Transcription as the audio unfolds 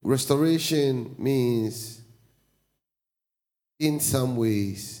restoration means, in some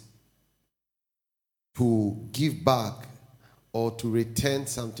ways, to give back or to return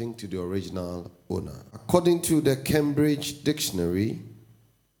something to the original owner. According to the Cambridge Dictionary,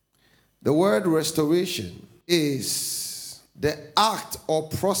 the word restoration is the act or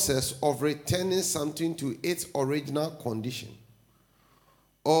process of returning something to its original condition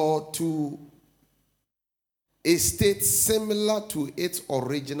or to a state similar to its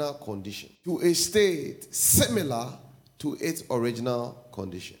original condition. To a state similar to its original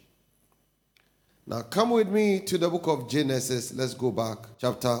condition. Now come with me to the book of Genesis. Let's go back.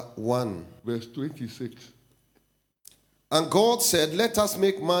 Chapter 1. Verse 26. And God said, let us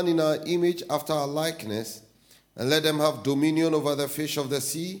make man in our image after our likeness, and let them have dominion over the fish of the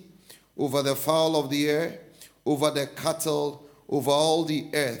sea, over the fowl of the air, over the cattle, over all the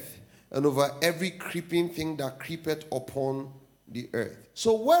earth, and over every creeping thing that creepeth upon the earth.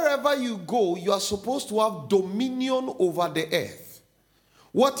 So wherever you go, you are supposed to have dominion over the earth.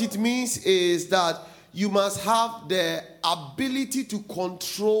 What it means is that you must have the ability to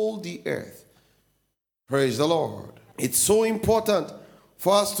control the earth. Praise the Lord. It's so important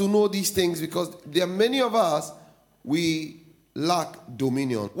for us to know these things because there are many of us, we lack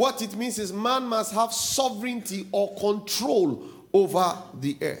dominion. What it means is man must have sovereignty or control over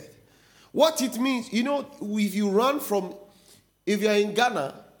the earth. What it means, if you're in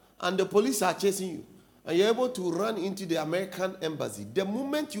Ghana and the police are chasing you, and you're able to run into the American embassy, the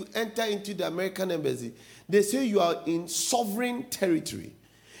moment you enter into the American embassy, they say you are in sovereign territory.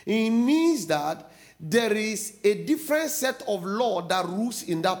 It means that there is a different set of law that rules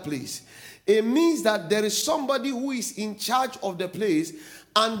in that place. It means that there is somebody who is in charge of the place,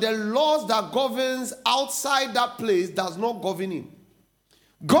 and the laws that governs outside that place does not govern him.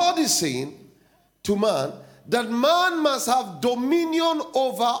 God is saying to man that man must have dominion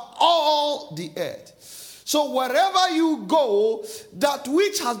over all the earth. So wherever you go, that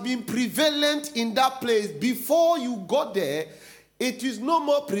which has been prevalent in that place before you got there, it is no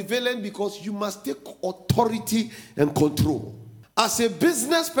more prevalent because you must take authority and control. As a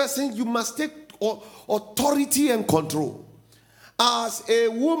business person, you must take authority and control. As a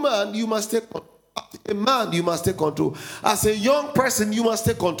woman, you must take control. As a man, you must take control. As a young person, you must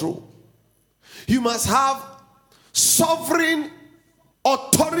take control. You must have sovereign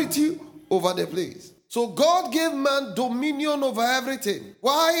authority over the place. So God gave man dominion over everything.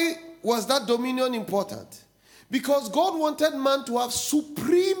 Why was that dominion important? Because God wanted man to have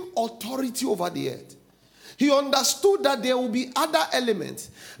supreme authority over the earth. He understood that there will be other elements.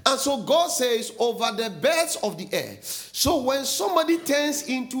 And so God says, over the birds of the air. So when somebody turns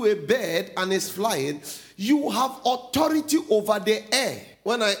into a bird and is flying, you have authority over the air.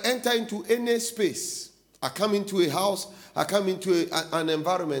 When I enter into any space, I come into a house, I come into an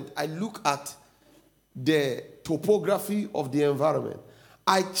environment, I look at the topography of the environment.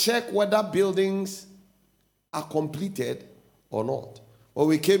 I check whether buildings are completed or not. When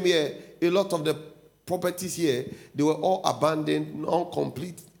we came here, a lot of the properties here, they were all abandoned,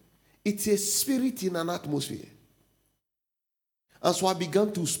 non-complete. It's a spirit in an atmosphere. And so I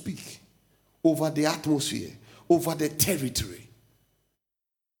began to speak over the atmosphere, over the territory.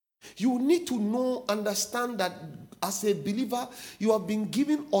 You need to understand that as a believer, you have been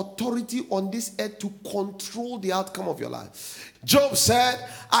given authority on this earth to control the outcome of your life. Job said,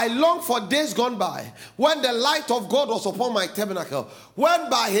 I long for days gone by when the light of God was upon my tabernacle, when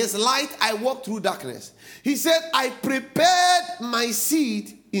by his light I walked through darkness. He said, I prepared my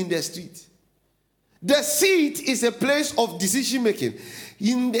seat in the street. The seat is a place of decision making.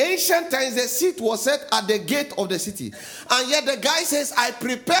 In the ancient times, the seat was set at the gate of the city. And yet the guy says, I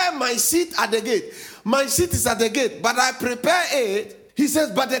prepare my seat at the gate. My seat is at the gate, but I prepare it. He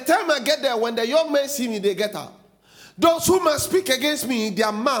says, by the time I get there, when the young men see me, they get out. Those who must speak against me,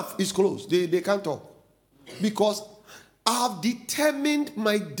 their mouth is closed. They can't talk. Because I have determined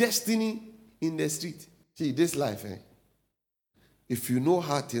my destiny in the street. See, this life, if you know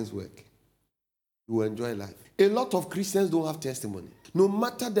how things work, you will enjoy life. A lot of Christians don't have testimony. No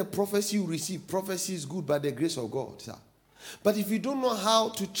matter the prophecy you receive, prophecy is good by the grace of God, sir. But if you don't know how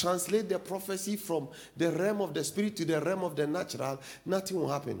to translate the prophecy from the realm of the spirit to the realm of the natural, nothing will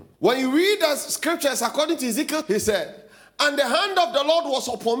happen. When you read the scriptures according to Ezekiel, he said, and the hand of the Lord was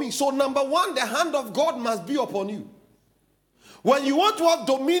upon me. So number one, the hand of God must be upon you. When you want to have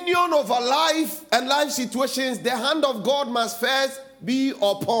dominion over life and life situations, the hand of God must first be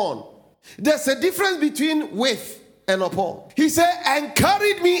upon. There's a difference between with and upon. He said, and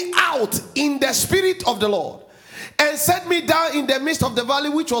carried me out in the spirit of the Lord, and set me down in the midst of the valley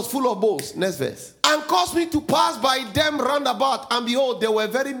which was full of bones. Next verse. And caused me to pass by them round about, and behold, there were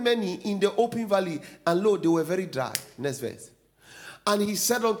very many in the open valley, and lo, they were very dry. Next verse. And he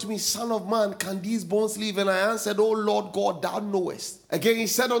said unto me, Son of man, can these bones live? And I answered, O Lord God, thou knowest. Again he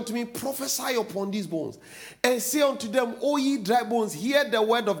said unto me, prophesy upon these bones, and say unto them, O ye dry bones, hear the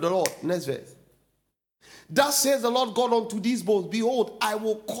word of the Lord. Next verse. Thus says the Lord God unto these bones, behold, I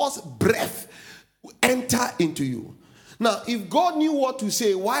will cause breath to enter into you. Now, if God knew what to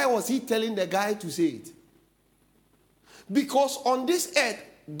say, why was he telling the guy to say it? Because on this earth,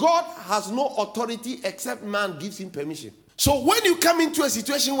 God has no authority except man gives him permission. So when you come into a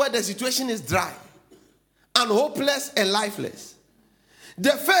situation where the situation is dry and hopeless and lifeless,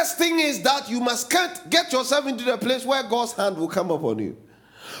 the first thing is that you must get yourself into the place where God's hand will come upon you.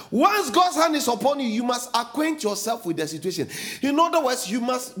 Once God's hand is upon you, you must acquaint yourself with the situation. In other words, you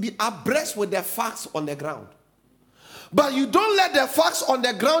must be abreast with the facts on the ground. But you don't let the facts on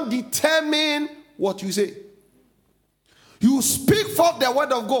the ground determine what you say. You speak forth the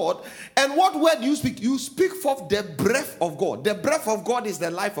word of God. And what word you speak? You speak forth the breath of God. The breath of God is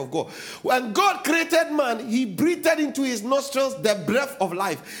the life of God. When God created man, he breathed into his nostrils the breath of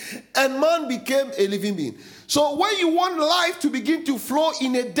life. And man became a living being. So when you want life to begin to flow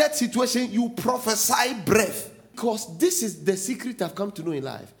in a dead situation, you prophesy breath. Because this is the secret I've come to know in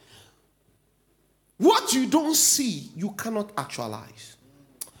life. What you don't see, you cannot actualize.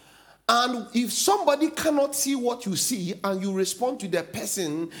 And if somebody cannot see what you see and you respond to the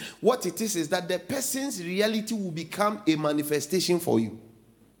person, what it is that the person's reality will become a manifestation for you.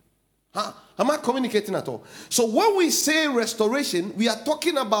 Huh? Am I communicating at all? So when we say restoration, we are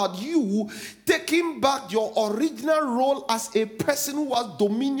talking about you taking back your original role as a person who has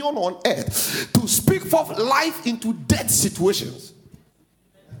dominion on earth to speak forth life into dead situations.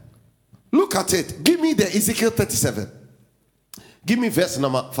 Look at it. Give me the Ezekiel 37. Give me verse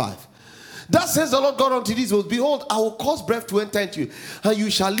number 5. That says the Lord God unto these bones, behold, I will cause breath to enter into you, and you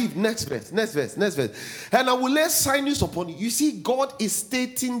shall live. Next verse. And I will lay sinews upon you. You see, God is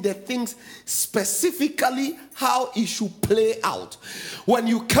stating the things specifically how it should play out. When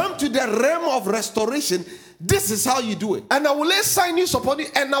you come to the realm of restoration, this is how you do it. And I will lay sinews upon you,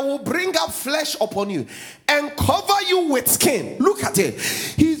 and I will bring up flesh upon you, and cover you with skin. Look at it.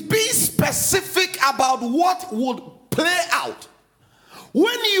 He's being specific about what would play out.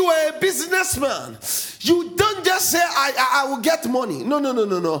 When you are a businessman, you don't just say, I will get money. No.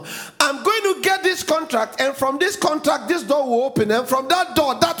 I'm going to get this contract, and from this contract, this door will open, and from that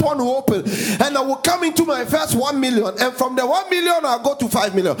door, that one will open, and I will come into my first 1 million, and from the 1 million, I'll go to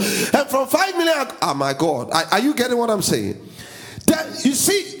 5 million, and from 5 million, oh my God, are you getting what I'm saying? Then, you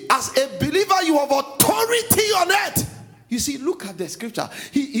see, as a believer, you have authority on it. You see, look at the scripture.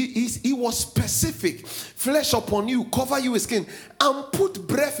 He was specific. Flesh upon you, cover you with skin, and put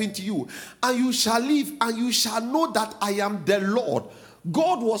breath into you, and you shall live, and you shall know that I am the Lord.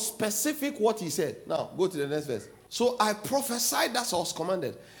 God was specific what he said. Now, go to the next verse. So I prophesied as I was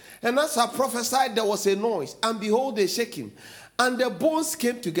commanded. And as I prophesied, there was a noise, and behold, a shaking. And the bones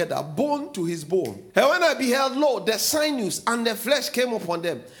came together, bone to his bone. And when I beheld, lo, the sinews and the flesh came upon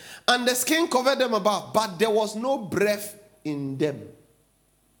them, and the skin covered them about, but there was no breath in them.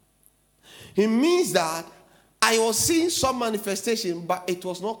 It means that I was seeing some manifestation, but it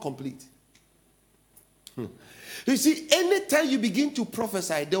was not complete. You see, anytime you begin to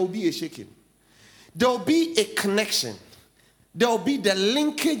prophesy, there will be a shaking. There will be a connection. There will be the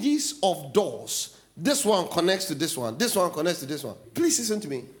linkages of doors. This one connects to this one. This one connects to this one. Please listen to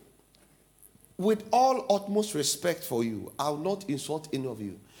me. With all utmost respect for you, I will not insult any of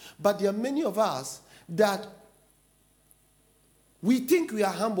you. But there are many of us that we think we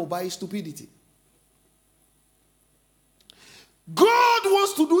are humble by stupidity. God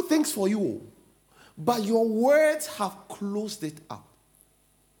wants to do things for you, but your words have closed it up.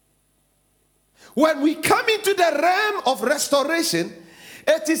 When we come into the realm of restoration,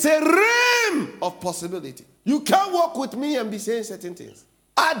 it is a realm of possibility. You can't walk with me and be saying certain things.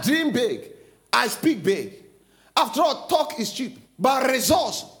 I dream big. I speak big. After all, talk is cheap, but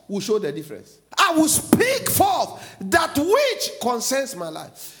resource will show the difference. I will speak forth that which concerns my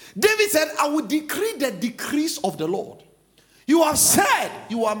life. David said, I will decree the decrees of the Lord. You have said,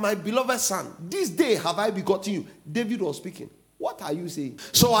 you are my beloved son. This day have I begotten you. David was speaking. What are you saying?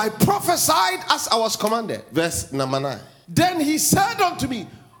 So I prophesied as I was commanded. Verse number 9. Then he said unto me,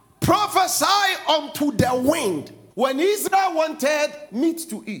 prophesy unto the wind. When Israel wanted meat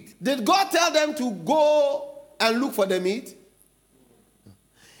to eat, did God tell them to go and look for the meat?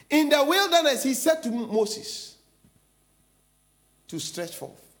 In the wilderness, he said to Moses to stretch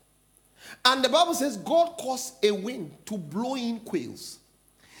forth. And the Bible says God caused a wind to blow in quails.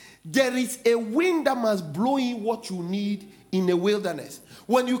 There is a wind that must blow in what you need in a wilderness.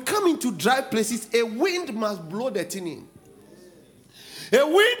 When you come into dry places, a wind must blow the thing in. A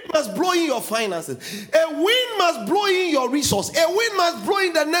wind must blow in your finances. A wind must blow in your resource. A wind must blow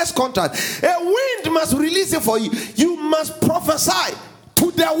in the next contract. A wind must release it for you. You must prophesy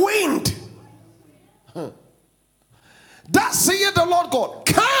to the wind. Thus saith the Lord God,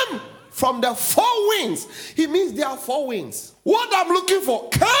 come from the four winds. He means there are four winds. What I'm looking for,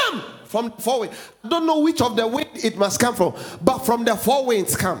 come from the four winds. I don't know which of the wind it must come from, but from the four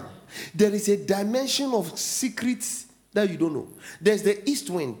winds come. There is a dimension of secrets that you don't know. There's the east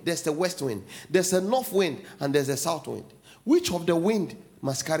wind, there's the west wind, there's the north wind, and there's the south wind. Which of the wind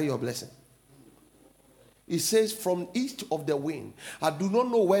must carry your blessing? It says from east of the wind. I do not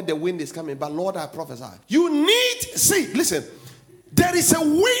know where the wind is coming, but Lord, I prophesy. You need, listen, there is a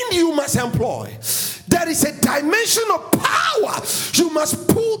wind you must employ. There is a dimension of power you must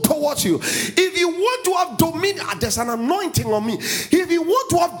pull towards you. If you want to have dominion, there's an anointing on me. If you want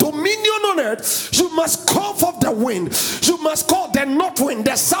to have dominion on earth, you must call forth the wind. You must call the north wind,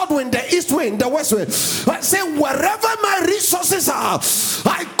 the south wind, the east wind, the west wind. I say, wherever my resources are,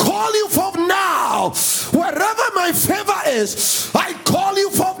 I call you forth now. Wherever my favor is, I call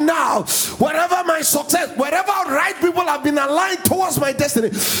you forth now. Wherever my success, wherever right people have been aligned towards my destiny,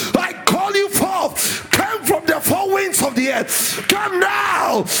 I call you forth. Come from the four winds of the earth. Come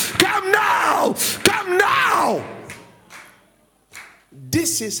now. Come now. Come now.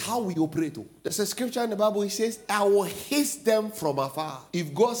 This is how we operate. There's a scripture in the Bible. It says, I will haste them from afar.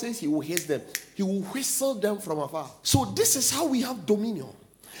 If God says he will haste them, he will whistle them from afar. So this is how we have dominion.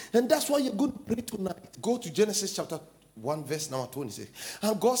 And that's why you're going to pray tonight. Go to Genesis chapter 1 verse number 26.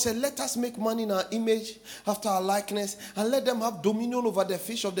 And God said, let us make man in our image, after our likeness, and let them have dominion over the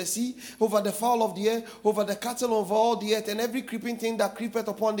fish of the sea, over the fowl of the air, over the cattle of all the earth, and every creeping thing that creepeth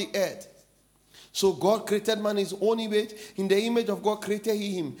upon the earth. So God created man in his own image. In the image of God created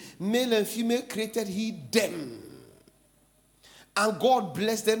he him. Male and female created he them. And God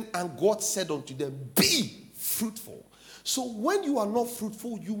blessed them, and God said unto them, be fruitful. So when you are not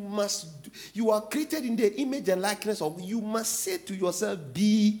fruitful, you are created in the image and likeness of, you must say to yourself,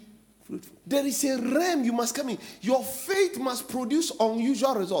 be fruitful. There is a realm you must come in. Your faith must produce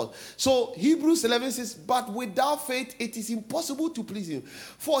unusual results. So Hebrews 11 says, but without faith it is impossible to please him.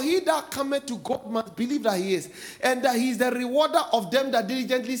 For he that cometh to God must believe that he is, and that he is the rewarder of them that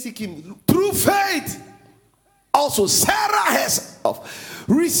diligently seek him. Through faith also Sarah herself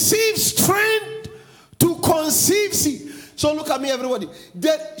received strength to conceive seed. So look at me, everybody.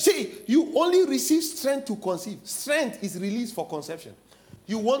 You only receive strength to conceive. Strength is released for conception.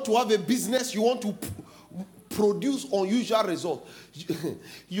 You want to have a business, you want to produce unusual results.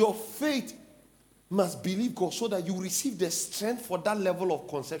 Your faith must believe God so that you receive the strength for that level of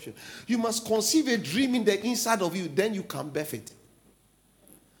conception. You must conceive a dream in the inside of you, then you can birth it.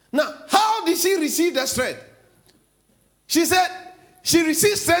 Now, how did she receive the strength? She said, she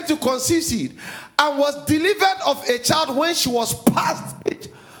received strength to conceive seed and was delivered of a child when she was past age,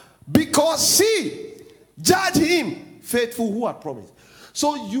 because she judged him faithful who had promised.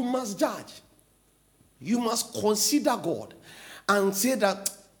 So you must judge. You must consider God and say that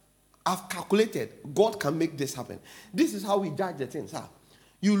I've calculated, God can make this happen. This is how we judge the things.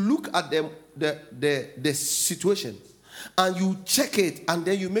 You look at the situation and you check it, and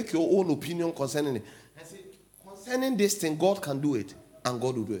then you make your own opinion concerning it. Concerning this thing, God can do it, and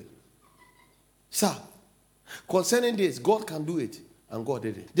God will do it. Sir, concerning this, God can do it, and God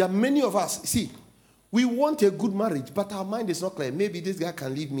did it. There are many of us, we want a good marriage, but our mind is not clear. Maybe this guy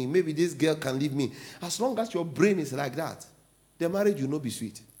can leave me. Maybe this girl can leave me. As long as your brain is like that, the marriage will not be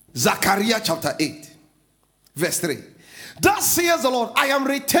sweet. Zechariah chapter 8, verse 3. Thus says the Lord, I am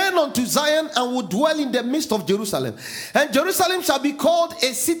returned unto Zion and will dwell in the midst of Jerusalem. And Jerusalem shall be called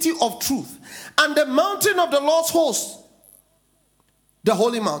a city of truth, and the mountain of the Lord's host, the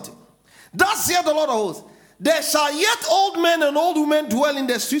holy mountain. Thus saith the Lord of hosts, there shall yet old men and old women dwell in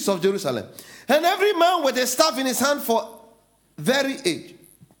the streets of Jerusalem, and every man with a staff in his hand for very age.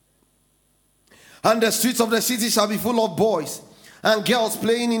 And the streets of the city shall be full of boys and girls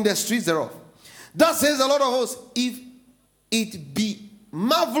playing in the streets thereof. Thus says the Lord of hosts, if it be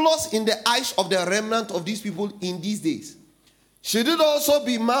marvelous in the eyes of the remnant of these people in these days, should it also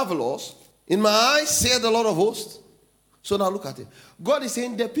be marvelous in my eyes, saith the Lord of hosts? So now look at it. God is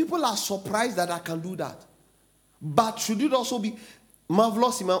saying the people are surprised that I can do that. But should it also be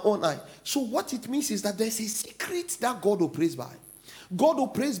marvelous in my own eye? So what it means is that there's a secret that God operates by. God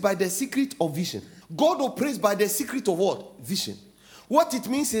operates by the secret of vision. God operates by the secret of what? Vision. What it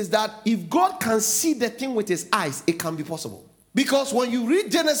means is that if God can see the thing with his eyes, it can be possible. Because when you read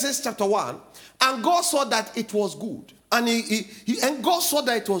Genesis chapter 1, and God saw that it was good. And God saw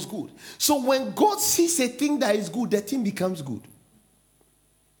that it was good. So when God sees a thing that is good, the thing becomes good.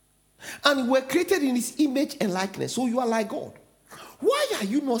 And we're created in his image and likeness. So you are like God. Why are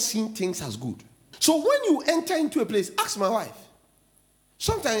you not seeing things as good? So when you enter into a place, ask my wife.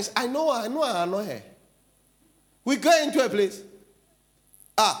 Sometimes I know I annoy her. We go into a place.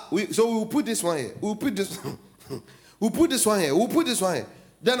 So we'll put this one here. We'll put this we'll put this one here. We'll put this one here.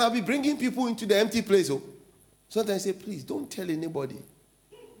 Then I'll be bringing people into the empty place. Oh. Sometimes I say, please don't tell anybody.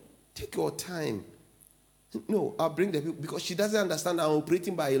 Take your time. No, I'll bring the people because she doesn't understand I'm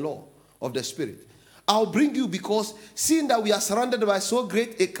operating by a law of the Spirit. I'll bring you because seeing that we are surrounded by so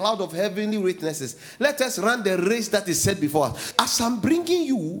great a cloud of heavenly witnesses, let us run the race that is set before us. As I'm bringing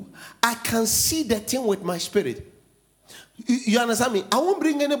you, I can see the thing with my spirit. You understand me? I won't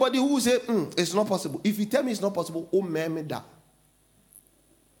bring anybody who will say, it's not possible. If you tell me it's not possible, me da.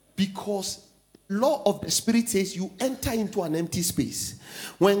 Because law of the Spirit says you enter into an empty space.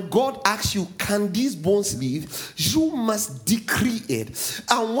 When God asks you, can these bones live? You must decree it.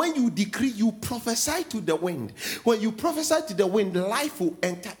 And when you decree, you prophesy to the wind. When you prophesy to the wind, life will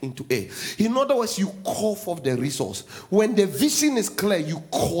enter into it. In other words, you call forth the resource. When the vision is clear, you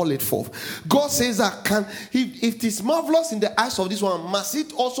call it forth. God says that if it is marvelous in the eyes of this one, must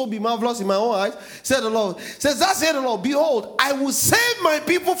it also be marvelous in my own eyes? Said the Lord. Says that said the Lord, behold, I will save my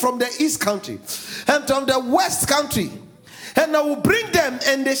people from the east country and from the west country, and I will bring them,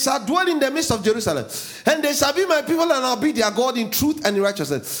 and they shall dwell in the midst of Jerusalem, and they shall be my people, and I'll be their God in truth and in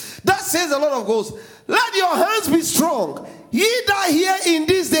righteousness. That says the Lord of hosts. Let your hands be strong, ye that hear in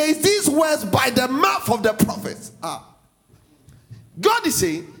these days these words by the mouth of the prophets. God is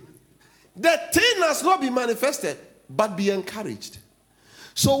saying the thing has not been manifested, but be encouraged.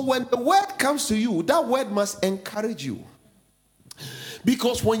 So when the word comes to you, that word must encourage you.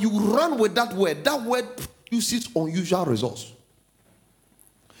 Because when you run with that word produces unusual results.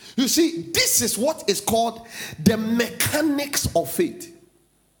 You see, this is what is called the mechanics of faith.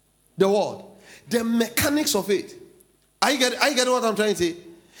 The word. The mechanics of faith. Are you getting what I'm trying to say?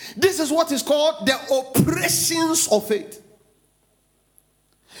 This is what is called the operations of faith.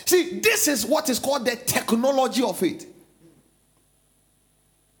 See, this is what is called the technology of faith.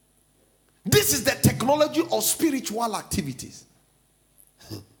 This is the technology of spiritual activities.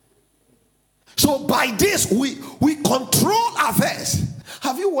 So by this, we control affairs.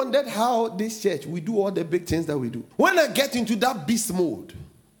 Have you wondered how this church, we do all the big things that we do? When I get into that beast mode,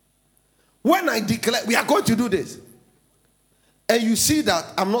 when I declare, we are going to do this, and you see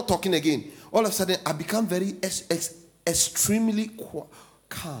that I'm not talking again, all of a sudden, I become very extremely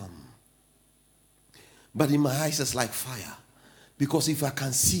calm. But in my eyes, it's like fire. Because if I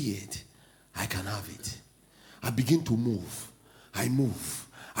can see it, I can have it. I begin to move. I move.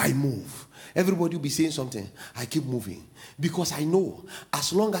 Everybody will be saying something. I keep moving. Because I know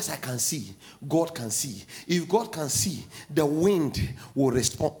as long as I can see, God can see. If God can see, the wind will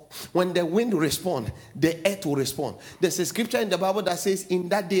respond. When the wind responds, the earth will respond. There's a scripture in the Bible that says, in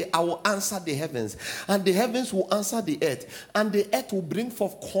that day I will answer the heavens, and the heavens will answer the earth, and the earth will bring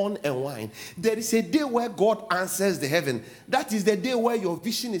forth corn and wine. There is a day where God answers the heaven. That is the day where your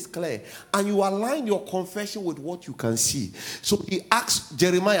vision is clear, and you align your confession with what you can see. So he asked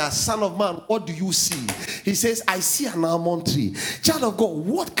Jeremiah, son of man, what do you see? He says, I see an almond tree. Child of God,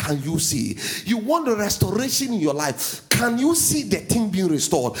 what can you see? You want a restoration in your life. Can you see the thing being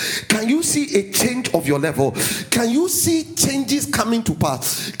restored? Can you see a change of your level? Can you see changes coming to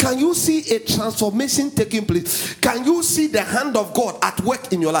pass? Can you see a transformation taking place? Can you see the hand of God at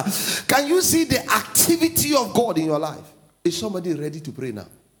work in your life? Can you see the activity of God in your life? Is somebody ready to pray now?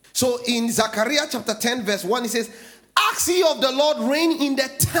 So in Zechariah chapter 10 verse 1, it says, ask ye of the Lord rain in the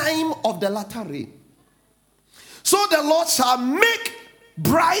time of the latter rain. So the Lord shall make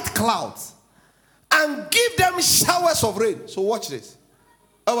bright clouds and give them showers of rain. So watch this.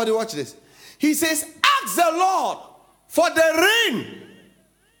 Everybody watch this. He says, ask the Lord for the rain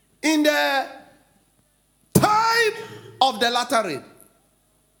in the time of the latter rain.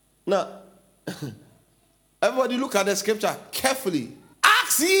 Now, everybody look at the scripture carefully.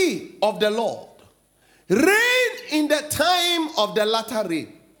 Ask ye of the Lord rain in the time of the latter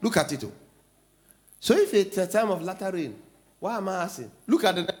rain. Look at it. So if it's a time of latter rain, why am I asking? Look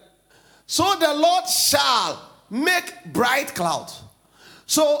at it. So the Lord shall make bright clouds.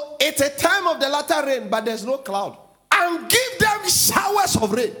 So it's a time of the latter rain, but there's no cloud. And give them showers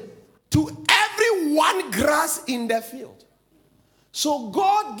of rain to every one grass in the field. So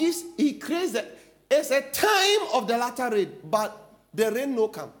God he creates it's a time of the latter rain, but The rain no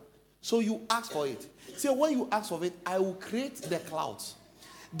come. So you ask for it. So when you ask for it, I will create the clouds.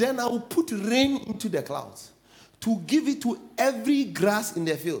 Then I will put rain into the clouds to give it to every grass in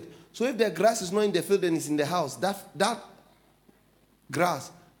the field. So if the grass is not in the field and it's in the house, that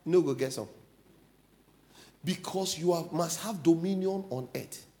grass, no go get some. Because you must have dominion on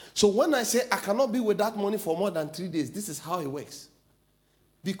earth. So when I say I cannot be without money for more than 3 days, this is how it works.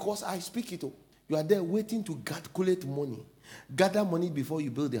 Because I speak it. You are there waiting to calculate money. Gather money before you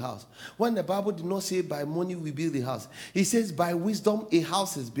build the house. When the Bible did not say by money we build the house, it says by wisdom a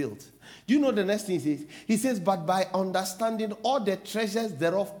house is built. Do you know the next thing he says? He says, but by understanding all the treasures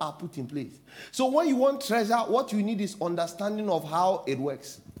thereof are put in place. So when you want treasure, what you need is understanding of how it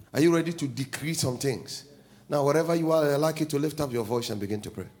works. Are you ready to decree some things? Now, wherever you are, I'd like you to lift up your voice and begin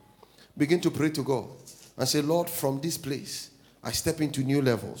to pray. Begin to pray to God and say, Lord, from this place, I step into new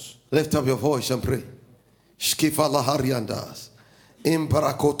levels. Lift up your voice and pray. Skifa lahariandas.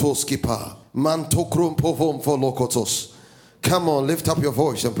 Imbarakotos skipa. Mantokrum povom folokotos. Come on, lift up your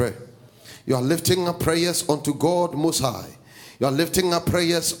voice and pray. You are lifting up prayers unto God Most High. You are lifting up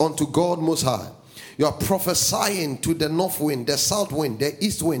prayers unto God Most High. You are prophesying to the north wind, the south wind, the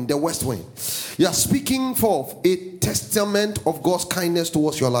east wind, the west wind. You are speaking forth a testament of God's kindness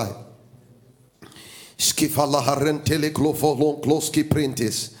towards your life. Skifala harentele clofolon kloski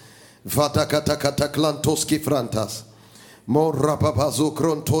printis. Vatakata klantoski frantas. Morapapazo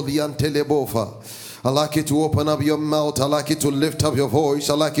krontolian telebofa. I'd like you to open up your mouth. I'd like you to lift up your voice.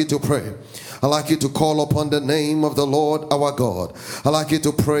 I'd like you to pray. I'd like you to call upon the name of the Lord our God. I'd like you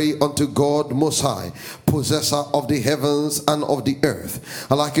to pray unto God Most High, possessor of the heavens and of the earth.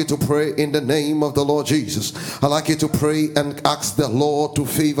 I'd like you to pray in the name of the Lord Jesus. I'd like you to pray and ask the Lord to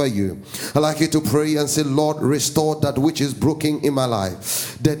favor you. I'd like you to pray and say, Lord, restore that which is broken in my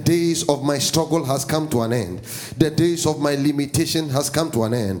life. The days of my struggle has come to an end. The days of my limitation has come to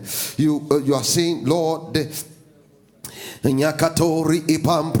an end. You are saying, Lord, Nyakatori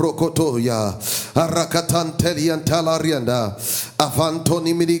ipam prokotoya arakatantelian talarianda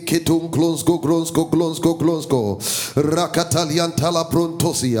avantoni midiketum glonsko rakatalian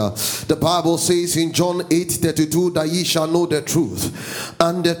talabrontosia. The Bible says in John 8:32 that ye shall know the truth,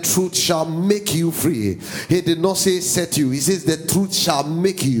 and the truth shall make you free. He did not say set you. He says the truth shall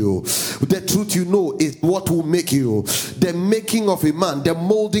make you. The truth you know is what will make you. The making of a man, the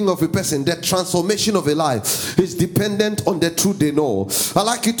molding of a person, the transformation of a life is dependent on the truth they know. I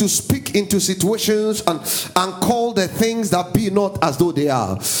like you to speak into situations and call the things that be not as though they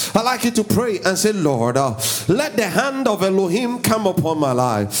are. I like you to pray and say, Lord, let the hand of Elohim come upon my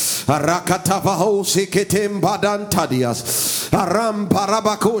life. Arakatavaho seketem badantadias. Aram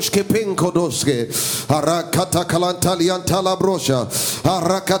barabakosh kepenkodoske. Arakata kalantalian talabrosha.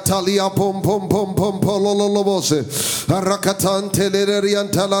 Arakatalia pom pom pom pom pololobose. Arakatan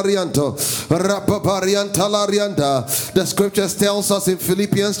telerian talarianto. Rapaparian talarianta. The scriptures tells us in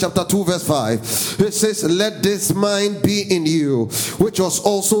Philippians chapter 2 verse 5. It says, let this mind be in you, which was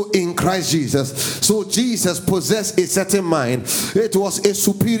also in Christ Jesus. So Jesus possessed a certain mind. It was a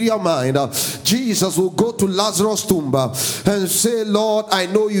superior mind. Jesus will go to Lazarus' tomb and say, Lord, I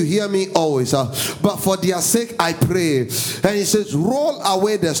know you hear me always, but for their sake I pray. And he says, roll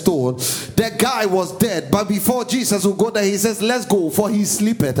away the stone. The guy was dead, but before Jesus will go there, he says, let's go, for he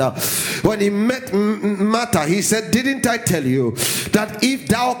sleepeth. When he met Martha, he said, didn't I tell you that if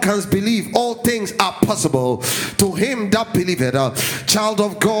thou canst believe, all things are possible to him that believeth? Child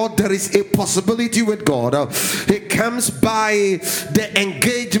of God, there is a possibility with God. It comes by the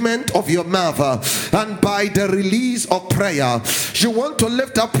engagement of your mouth and by the release of prayer. You want to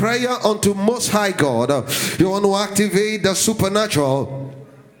lift up prayer unto Most High God. You want to activate the supernatural.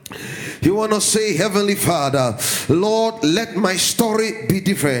 You want to say, Heavenly Father, Lord, let my story be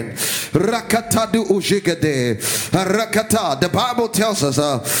different. Rakatadu ujigade. Rakata. The Bible tells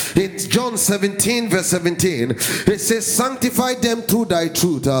us in John 17 verse 17, it says, sanctify them through thy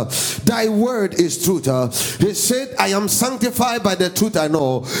truth. Thy word is truth. He said, I am sanctified by the truth I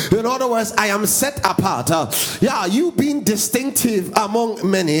know. In other words, I am set apart. You being distinctive among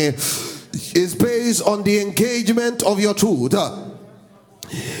many is based on the engagement of your truth.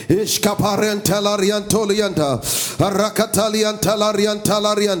 Ishkaparian talarian tolianta, Arakatalian talarian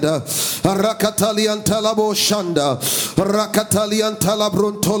talarianda, Arakatalian talabo shanda, Arakatalian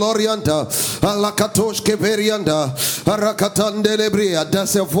talabrun tolorianta, Alakatoshke verianda, Arakatandeleebria.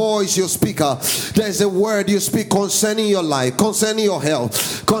 There's a voice you speak. There's a word you speak concerning your life, concerning your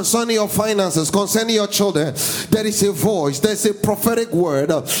health, concerning your finances, concerning your children. There is a voice, there's a prophetic word,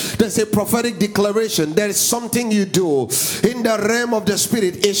 there's a prophetic declaration. There is something you do in the realm of the spirit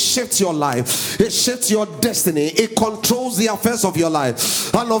Spirit, it shifts your life. It shifts your destiny. It controls the affairs of your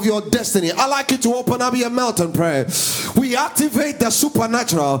life and of your destiny. I like you to open up your mouth and pray. We activate the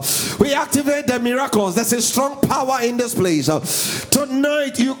supernatural. We activate the miracles. There's a strong power in this place.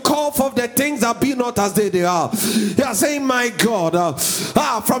 Tonight, you call for the things that be not as they are. You are saying, my God,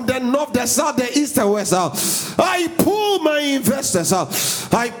 from the north, the south, the east, and west, I pull my investors,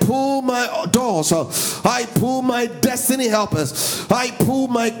 I pull my doors, I pull my destiny helpers, I pull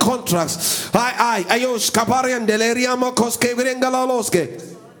my contracts.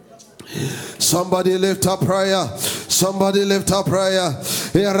 Somebody lift up prayer. Somebody lift up prayer.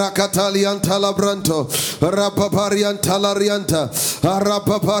 Irakatalian talabranto, Rapaparian talarianta,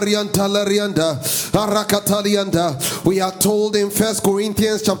 Arapaparian talarianta, Arakatalianta. We are told in 1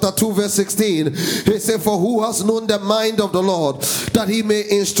 Corinthians chapter 2 verse 16, he said, for who has known the mind of the Lord that he may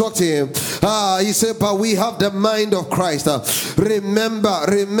instruct him? He said, but we have the mind of Christ. Remember,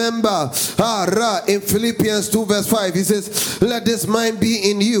 in Philippians 2 verse 5, he says, let this mind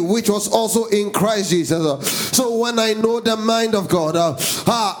be in you, which was also in Christ Jesus. So when I know the mind of God,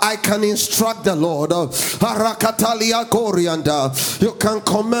 I can instruct the Lord. You can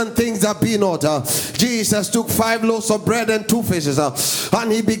command things that be not. Jesus took 5 loaves of bread and 2 fishes,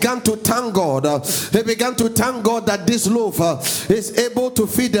 and he began to thank God. He began to thank God that this loaf is able to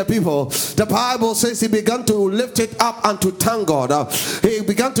feed the people. The Bible says he began to lift it up and to thank God. He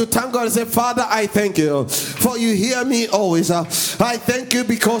began to thank God and say, Father, I thank you for you hear me always. I thank you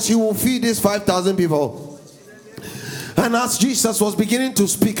because you will feed these 5,000 people. And as Jesus was beginning to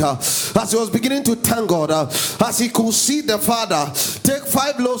speak, as he was beginning to thank God, as he could see the Father take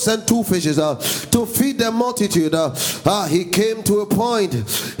 5 loaves and 2 fishes to feed the multitude, he came to a point.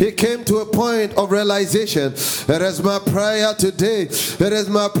 He came to a point of realization. It is my prayer today. It is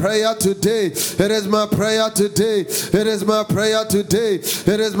my prayer today. It is my prayer today. It is my prayer today.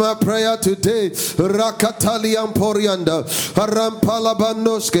 It is my prayer today. Rakatali amporianda,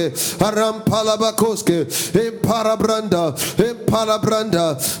 arampalabanoske, arampalabakoske, imparabranda. In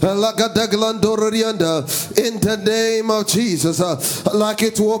the name of Jesus, I'd like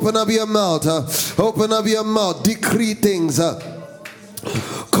you to open up your mouth. Open up your mouth. Decree things.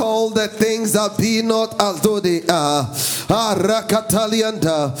 Call the things that be not as though they are.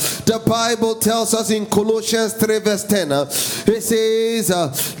 The Bible tells us in Colossians 3 verse 10, it says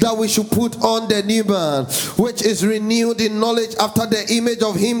that we should put on the new man, which is renewed in knowledge after the image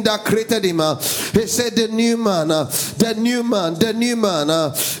of him that created him. He said the new man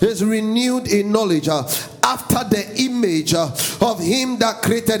is renewed in knowledge after the image of him that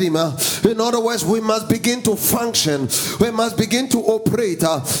created him. In other words, we must begin to function. We must begin to operate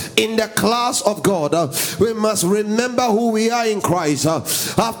in the class of God. We must remember who we are in Christ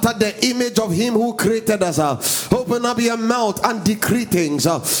after the image of him who created us. Open up your mouth and decree things.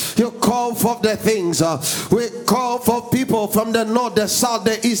 You call for the things. We call for people from the north, the south,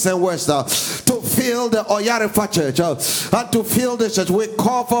 the east and west to fill the Oyarifa church and to fill the church. We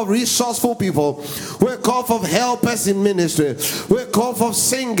call for resourceful people. We call for helpers in ministry. We call for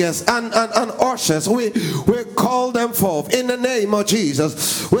singers and ushers. We call them forth in the name of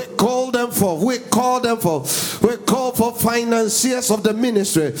Jesus. We call them forth. We call them forth. We call for financiers of the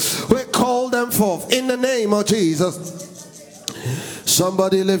ministry. We call them forth in the name of Jesus.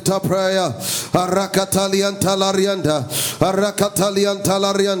 Somebody lift up prayer. Arakatalian talarianda, Arakatalian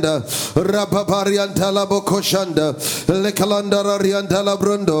talarianda, Rababarian talabokoshanda, Lekalandarian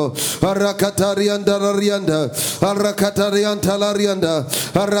talabrundo, Arakatarian talarianda, Arakatarian talarianda,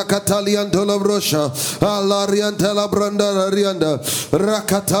 Arakatalian dolabrosha, Alarian talabranda rianda,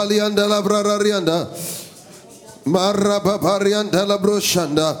 Rakatalian dalabrarianda, Marababarian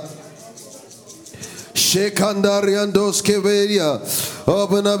talabroshanda. Shekandariandos keveria.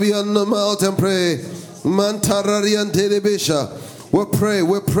 Open up your mouth and pray. Mantararian telebisha. We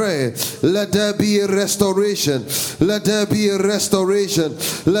pray. Let there be a restoration. Let there be a restoration.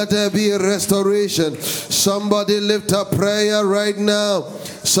 Let there be a restoration. Somebody lift up prayer right now.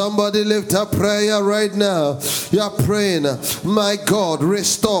 Somebody lift up prayer right now. You are praying, my God,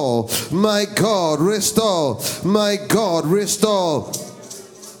 restore. My God, restore. My God, restore.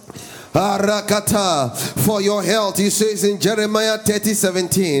 Arakata, for your health. He says in Jeremiah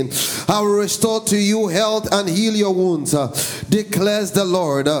 30:17, I will restore to you health and heal your wounds, declares the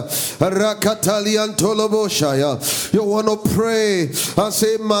Lord. Arakatalian toloboshaya. You want to pray and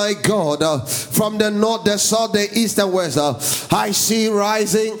say, my God, from the north, the south, the east and west, I see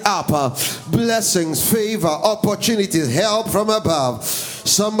rising up blessings, favor, opportunities, help from above.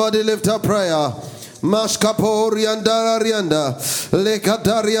 Somebody lift up prayer. Mashkaporianda rianda,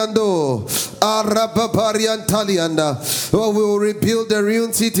 Lekadariando, Arababariantalianda. Oh, we will rebuild the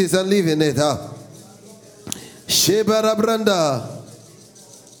ruined cities and live in it. Shebarabranda.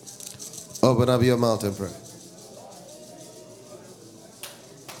 Open up your mouth and pray.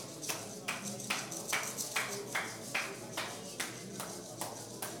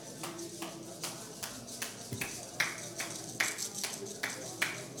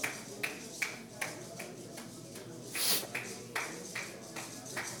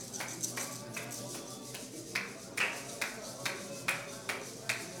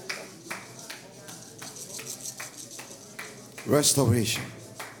 Restoration.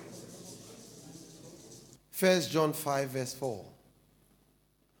 1 John 5 verse 4.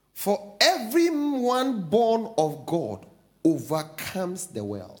 For everyone born of God overcomes the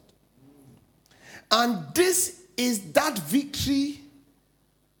world. And this is that victory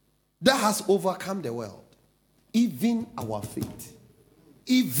that has overcome the world. Even our faith.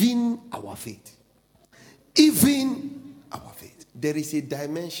 Even our faith. Even our faith. There is a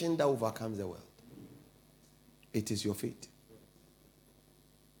dimension that overcomes the world. It is your faith.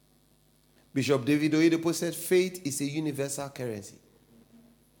 Bishop David Oyedepo said, faith is a universal currency.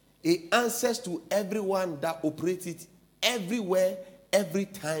 It answers to everyone that operates it everywhere, every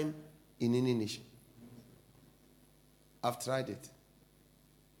time, in any nation. I've tried it.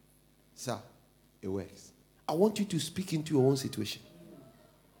 Sir, it works. I want you to speak into your own situation.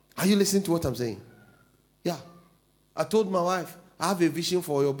 Are you listening to what I'm saying? Yeah. I told my wife, I have a vision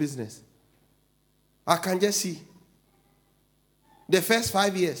for your business. I can just see. The first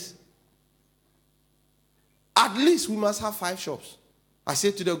 5 years, at least we must have 5 shops. I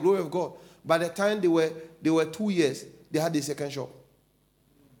said to the glory of God, by the time they were 2 years, they had the second shop.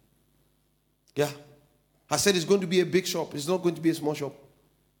 Yeah. I said it's going to be a big shop. It's not going to be a small shop.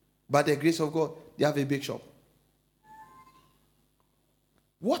 By the grace of God, they have a big shop.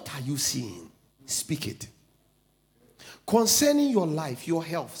 What are you seeing? Speak it. Concerning your life, your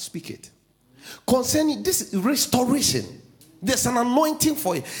health, speak it. Concerning this restoration, there's an anointing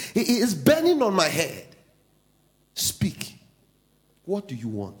for it. It is burning on my head. Speak. What do you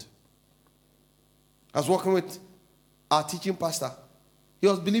want? I was working with our teaching pastor. He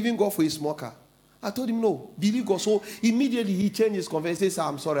was believing God for his small car. I told him, no, believe God. So immediately he changed his conversation. He said,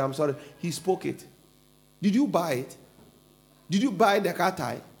 I'm sorry. He spoke it. Did you buy it? Did you buy the car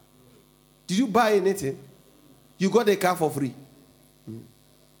tie? Did you buy anything? You got the car for free.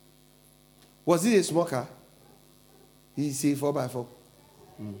 Was it a small car? He said 4x4.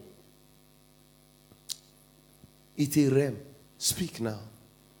 It's a realm. Speak now.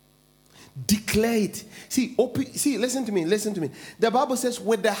 Declare it. See, listen to me. The Bible says,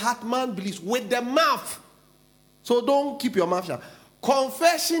 with the heart man believes, with the mouth. So don't keep your mouth shut.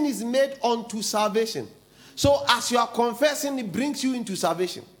 Confession is made unto salvation. So as you are confessing, it brings you into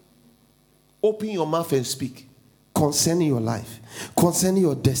salvation. Open your mouth and speak. Concerning your life, concerning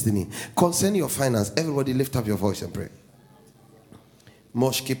your destiny, concerning your finance. Everybody lift up your voice and pray.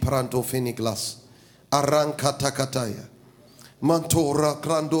 Moshki pranto finiglas. Arranca takataya. Mantora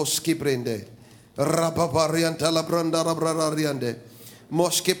krandoski brende. Rababarianta la branda rabrariande.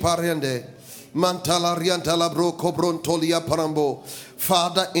 Moshki pariande. Mantala rianta la bro cobrontolia parambo.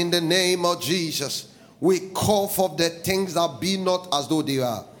 Father, in the name of Jesus, we call for the things that be not as though they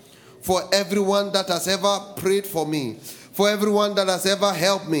are. For everyone that has ever prayed for me, for everyone that has ever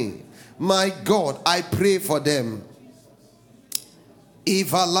helped me, my God, I pray for them.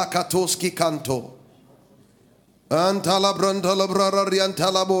 Iva lakatoski kanto. Antala brandala brarari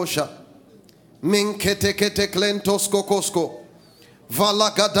antala bosha. Minkete kete klentosko kosko.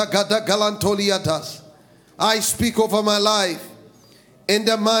 Valagada gada galantoliatas. I speak over my life in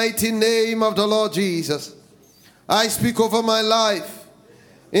the mighty name of the Lord Jesus. I speak over my life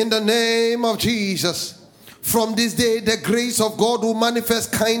in the name of Jesus. From this day, the grace of God will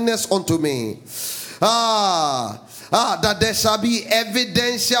manifest kindness unto me. That there shall be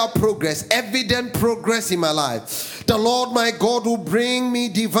evident progress in my life. The Lord my God will bring me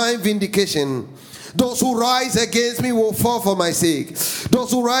divine vindication. Those who rise against me will fall for my sake.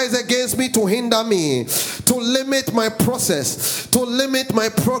 Those who rise against me to hinder me, to limit my process, to limit my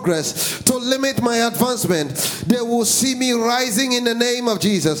progress, to limit my advancement, they will see me rising in the name of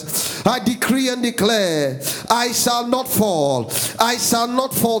Jesus. I decree and declare, I shall not fall, I shall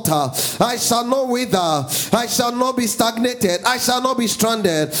not falter, I shall not wither, I shall not be stagnated, I shall not be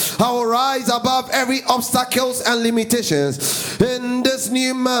stranded. I will rise above every obstacles and limitations in this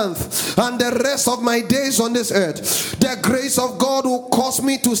new month and the rest of my days on this earth. The grace of God will cause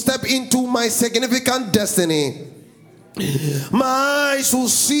me to step into my significant destiny. My eyes will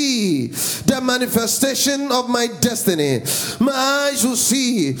see the manifestation of my destiny. My eyes will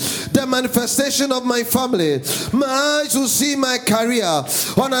see the manifestation of my family. My eyes will see my career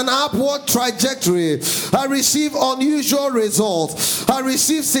on an upward trajectory. I receive unusual results. I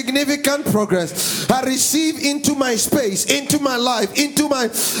receive significant progress. I receive into my space, into my life, into my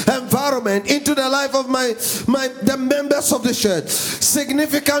environment, into the life of the members of the church.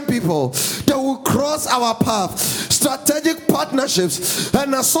 Significant people that will cross our path. Strategic partnerships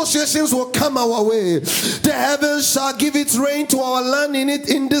and associations will come our way. The heavens shall give its rain to our land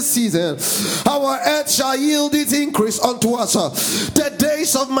in this season. Our earth shall yield its increase unto us. The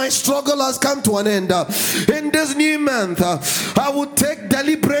days of my struggle has come to an end. In this new month, I will take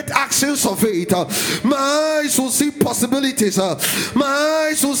deliberate actions of faith. My eyes will see possibilities. My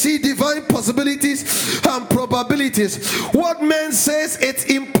eyes will see divine possibilities and probabilities. What man says it's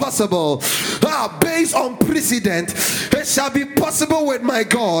impossible, based on precedent, it shall be possible with my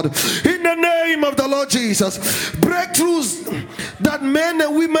God. In the name of the Lord Jesus. Breakthroughs that men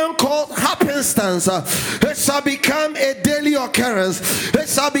and women call happenstance, it shall become a daily occurrence. It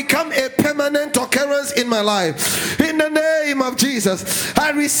shall become a permanent occurrence in my life. In the name of Jesus,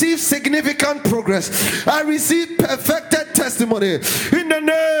 I receive significant progress. I receive perfected testimony. In the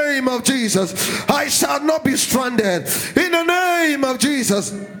name of Jesus, I shall not be stranded. In the name of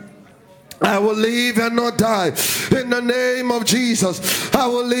Jesus, I will live and not die. In the name of Jesus, I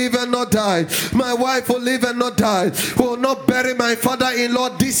will live and not die. My wife will live and not die. Will not bury my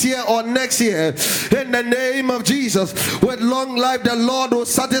father-in-law this year or next year. In the name of Jesus, with long life, the Lord will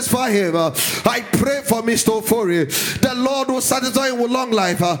satisfy him. I pray for Mr. Ofori. The Lord will satisfy him with long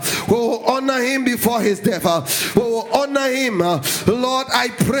life. We will honor him before his death. We will honor him. Lord, I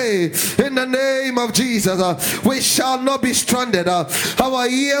pray in the name of Jesus, we shall not be stranded. Our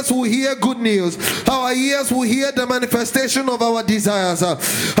ears will hear good news. Our ears will hear the manifestation of our desires.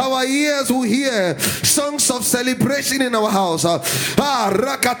 Our ears will hear songs of celebration in our house.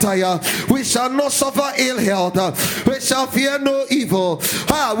 Rakataya. We shall not suffer ill health. We shall fear no evil.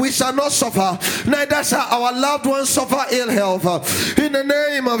 We shall not suffer. Neither shall our loved ones suffer ill health. In the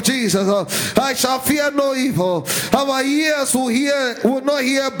name of Jesus, I shall fear no evil. Our ears will not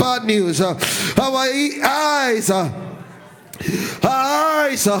hear bad news. Our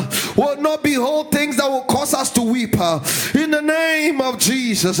eyes will not behold things that will cause us to weep. In the name of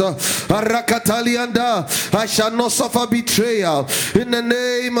Jesus, I shall not suffer betrayal. In the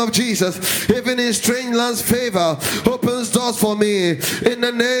name of Jesus, even in strange lands, favor opens doors for me. In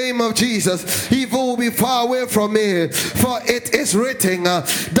the name of Jesus, evil will be far away from me, for it is written,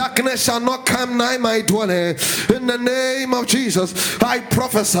 darkness shall not come nigh my dwelling. In the name of Jesus, I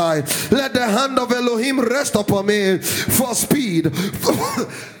prophesy, let the hand of Elohim rest upon me for speed,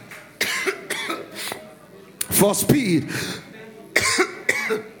 for speed,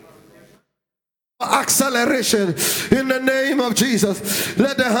 acceleration. In the name of Jesus,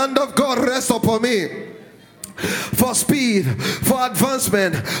 let the hand of God rest upon me for speed, for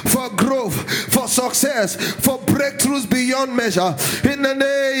advancement, for growth, for success, for breakthroughs beyond measure. In the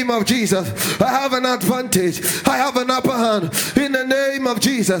name of Jesus, I have an advantage. I have an upper hand. In the name of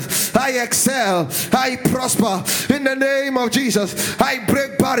Jesus, I excel. I prosper. In the name of Jesus, I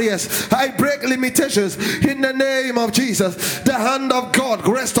break barriers. I break limitations. In the name of Jesus, the hand of God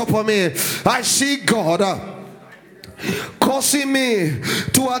rests upon me. I see God causing me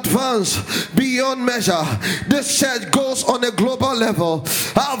to advance beyond measure. This church goes on a global level.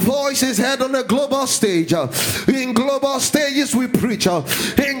 Our voice is heard on a global stage. In global stages we preach.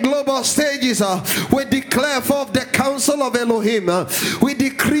 In global stages we declare forth the counsel of Elohim. We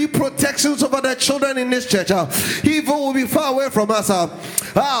decree protections over the children in this church. Evil will be far away from us.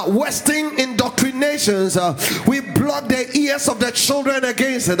 Western indoctrinations, we block the ears of the children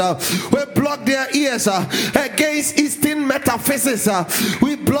against it. We block their ears against Eastern metaphysics.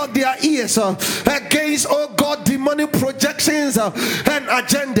 We block their ears against, oh God, demonic projections and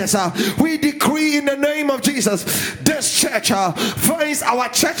agendas. We decree in the name of Jesus, this church finds our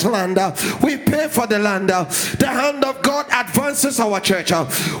church land. We pay for the land. The hand of God advances our church.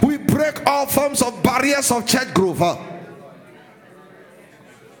 We break all forms of barriers of church growth.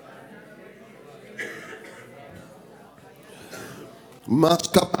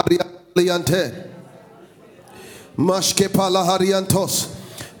 Mashke palahariantos,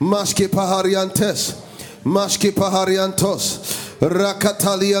 mashke pahariantes, mashke pahariantos,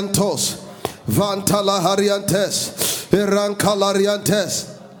 rakataliantos, vantalahariantes, irankalariantes,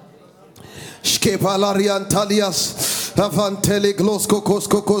 shkepalariantalias, avantele glosko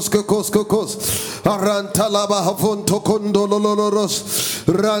kosko kosko kosko kos, arantalaba havonto kondololoros,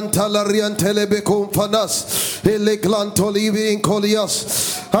 rantalariantele bekomfanas.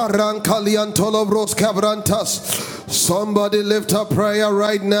 Somebody lift up prayer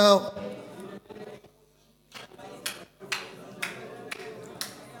right now.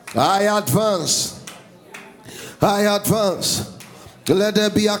 I advance. Let there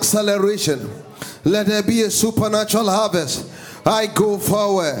be acceleration. Let there be a supernatural harvest. I go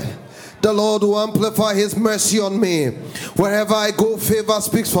forward. The Lord will amplify his mercy on me. Wherever I go, favor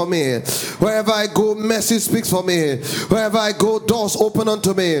speaks for me. Wherever I go, mercy speaks for me. Wherever I go, doors open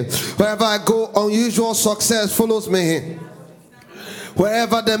unto me. Wherever I go, unusual success follows me.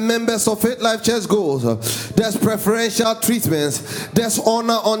 Wherever the members of Faith Life Church goes, there's preferential treatments, there's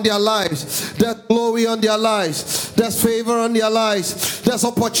honor on their lives, there's glory on their lives, there's favor on their lives, there's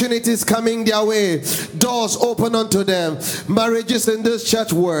opportunities coming their way, doors open unto them. Marriages in this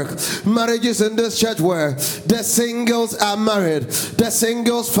church work. The singles are married, the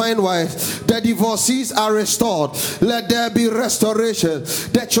singles find wives, the divorcees are restored. Let there be restoration.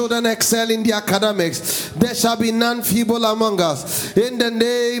 The children excel in the academics. There shall be none feeble among us. In the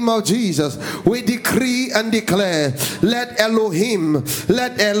name of Jesus, we decree and declare, let Elohim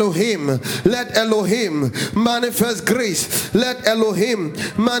manifest grace. Let Elohim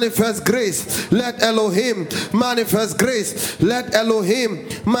manifest grace. Let Elohim manifest grace. Let Elohim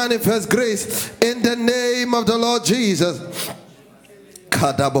manifest grace. In the name of the Lord Jesus.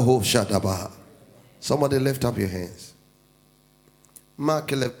 Somebody lift up your hands.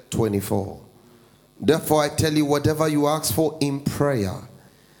 Mark 11:24. Therefore I tell you, whatever you ask for in prayer,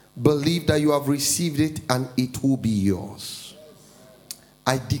 believe that you have received it and it will be yours.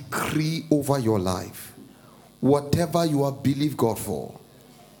 I decree over your life, whatever you have believed God for,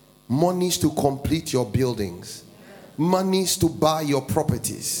 monies to complete your buildings, monies to buy your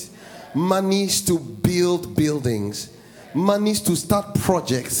properties, monies to build buildings, monies to start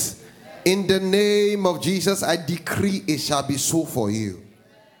projects. In the name of Jesus, I decree it shall be so for you.